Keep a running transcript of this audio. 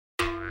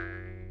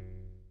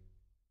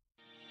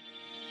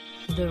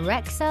The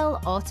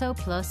Rexel Auto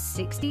Plus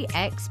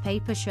 60X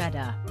Paper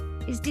Shredder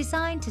is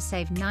designed to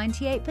save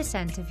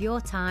 98% of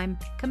your time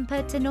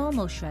compared to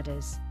normal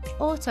shredders.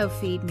 Auto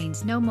feed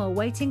means no more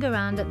waiting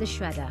around at the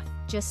shredder.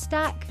 Just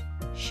stack,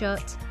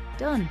 shut,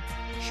 done.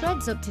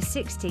 Shreds up to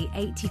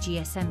 80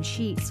 GSM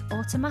sheets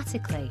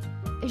automatically.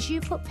 As you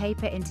put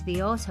paper into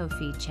the auto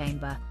feed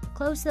chamber,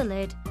 close the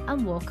lid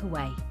and walk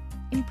away,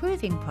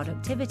 improving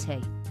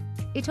productivity.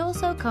 It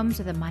also comes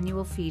with a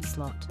manual feed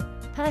slot,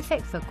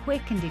 perfect for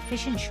quick and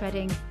efficient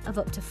shredding of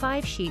up to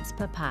 5 sheets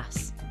per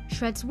pass.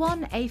 Shreds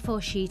one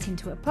A4 sheet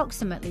into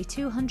approximately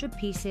 200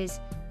 pieces,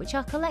 which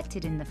are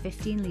collected in the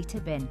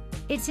 15-litre bin.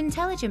 Its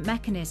intelligent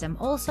mechanism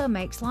also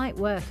makes light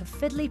work of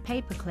fiddly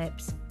paper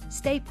clips,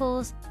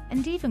 staples,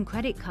 and even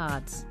credit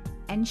cards,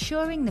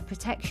 ensuring the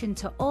protection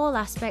to all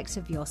aspects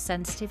of your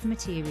sensitive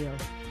material.